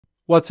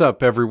What's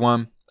up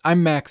everyone?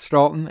 I'm Max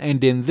Dalton,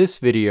 and in this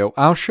video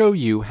I'll show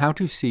you how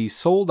to see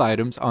sold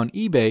items on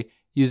eBay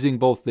using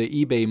both the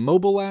eBay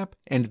mobile app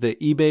and the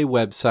eBay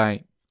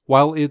website.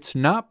 While it's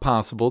not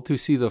possible to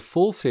see the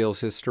full sales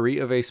history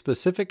of a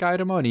specific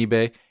item on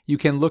eBay, you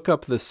can look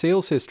up the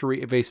sales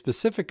history of a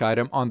specific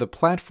item on the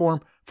platform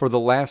for the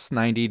last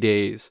 90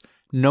 days.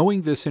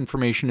 Knowing this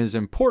information is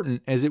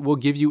important as it will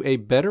give you a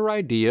better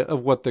idea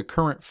of what the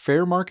current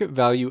fair market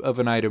value of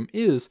an item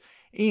is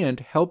and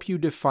help you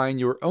define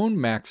your own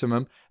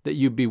maximum that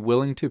you'd be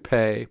willing to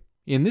pay.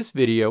 In this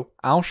video,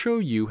 I'll show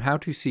you how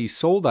to see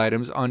sold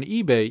items on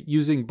eBay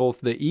using both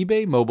the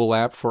eBay mobile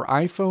app for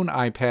iPhone,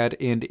 iPad,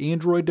 and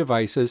Android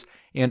devices,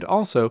 and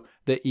also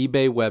the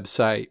eBay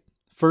website.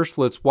 First,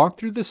 let's walk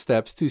through the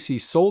steps to see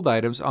sold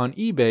items on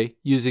eBay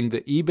using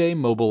the eBay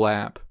mobile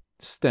app.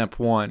 Step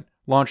 1.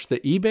 Launch the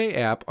eBay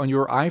app on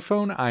your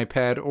iPhone,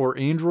 iPad, or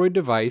Android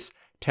device,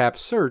 tap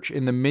Search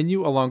in the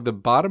menu along the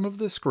bottom of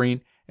the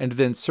screen, and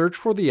then search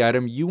for the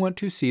item you want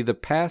to see the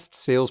past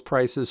sales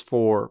prices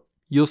for.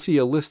 You'll see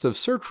a list of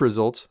search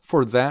results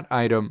for that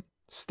item.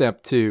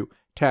 Step 2.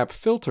 Tap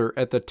Filter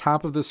at the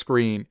top of the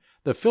screen.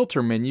 The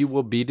filter menu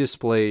will be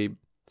displayed.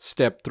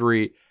 Step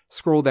 3.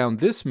 Scroll down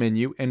this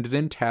menu and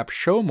then tap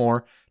Show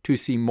More to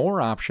see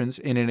more options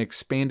in an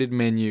expanded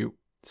menu.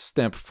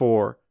 Step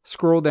 4.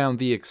 Scroll down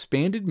the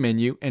expanded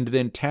menu and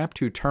then tap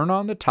to turn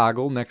on the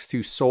toggle next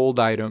to Sold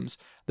Items.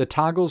 The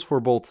toggles for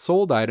both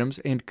sold items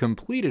and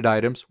completed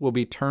items will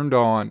be turned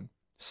on.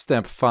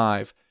 Step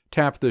 5.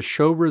 Tap the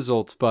Show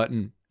Results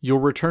button. You'll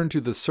return to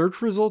the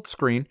search results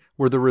screen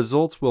where the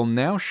results will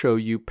now show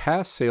you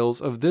past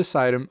sales of this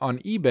item on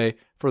eBay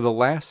for the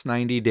last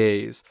 90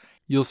 days.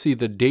 You'll see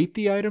the date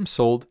the item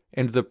sold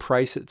and the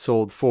price it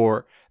sold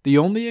for. The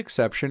only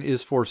exception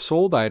is for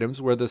sold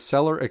items where the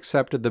seller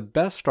accepted the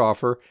best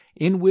offer,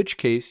 in which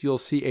case you'll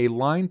see a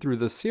line through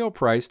the sale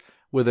price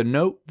with a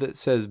note that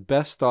says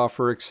Best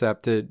Offer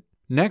Accepted.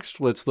 Next,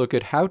 let's look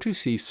at how to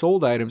see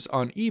sold items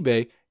on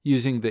eBay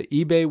using the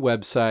eBay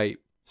website.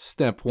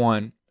 Step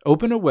 1.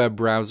 Open a web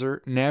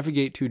browser,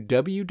 navigate to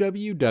www.ebay.com,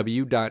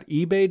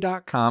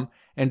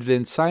 and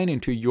then sign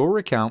into your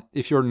account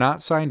if you're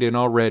not signed in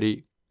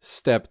already.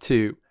 Step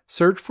 2.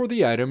 Search for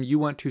the item you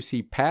want to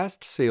see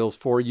past sales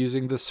for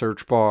using the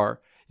search bar.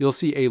 You'll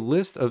see a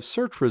list of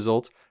search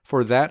results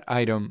for that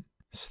item.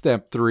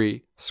 Step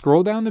 3.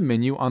 Scroll down the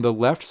menu on the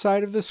left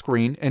side of the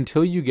screen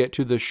until you get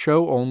to the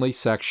Show Only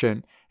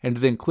section, and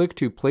then click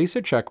to place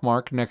a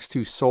checkmark next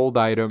to Sold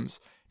Items.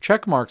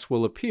 Checkmarks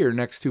will appear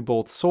next to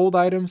both sold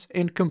items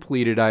and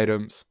completed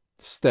items.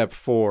 Step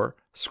 4.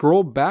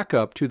 Scroll back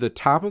up to the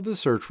top of the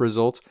search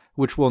results,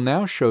 which will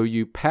now show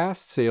you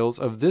past sales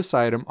of this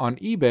item on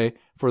eBay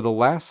for the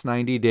last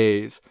 90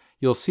 days.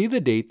 You'll see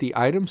the date the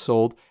item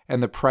sold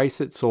and the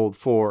price it sold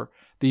for.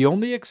 The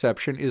only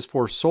exception is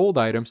for sold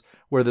items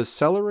where the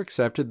seller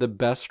accepted the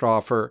best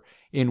offer,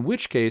 in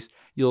which case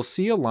you'll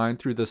see a line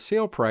through the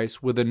sale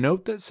price with a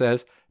note that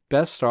says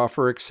Best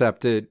Offer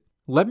Accepted.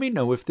 Let me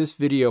know if this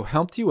video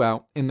helped you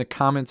out in the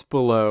comments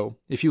below.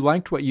 If you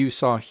liked what you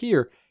saw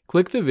here,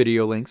 click the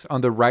video links on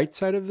the right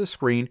side of the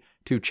screen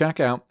to check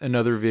out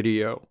another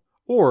video.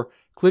 Or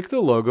click the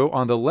logo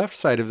on the left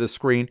side of the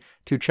screen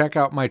to check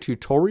out my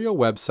tutorial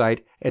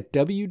website at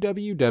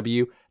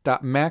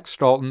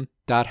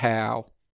www.maxdalton.how.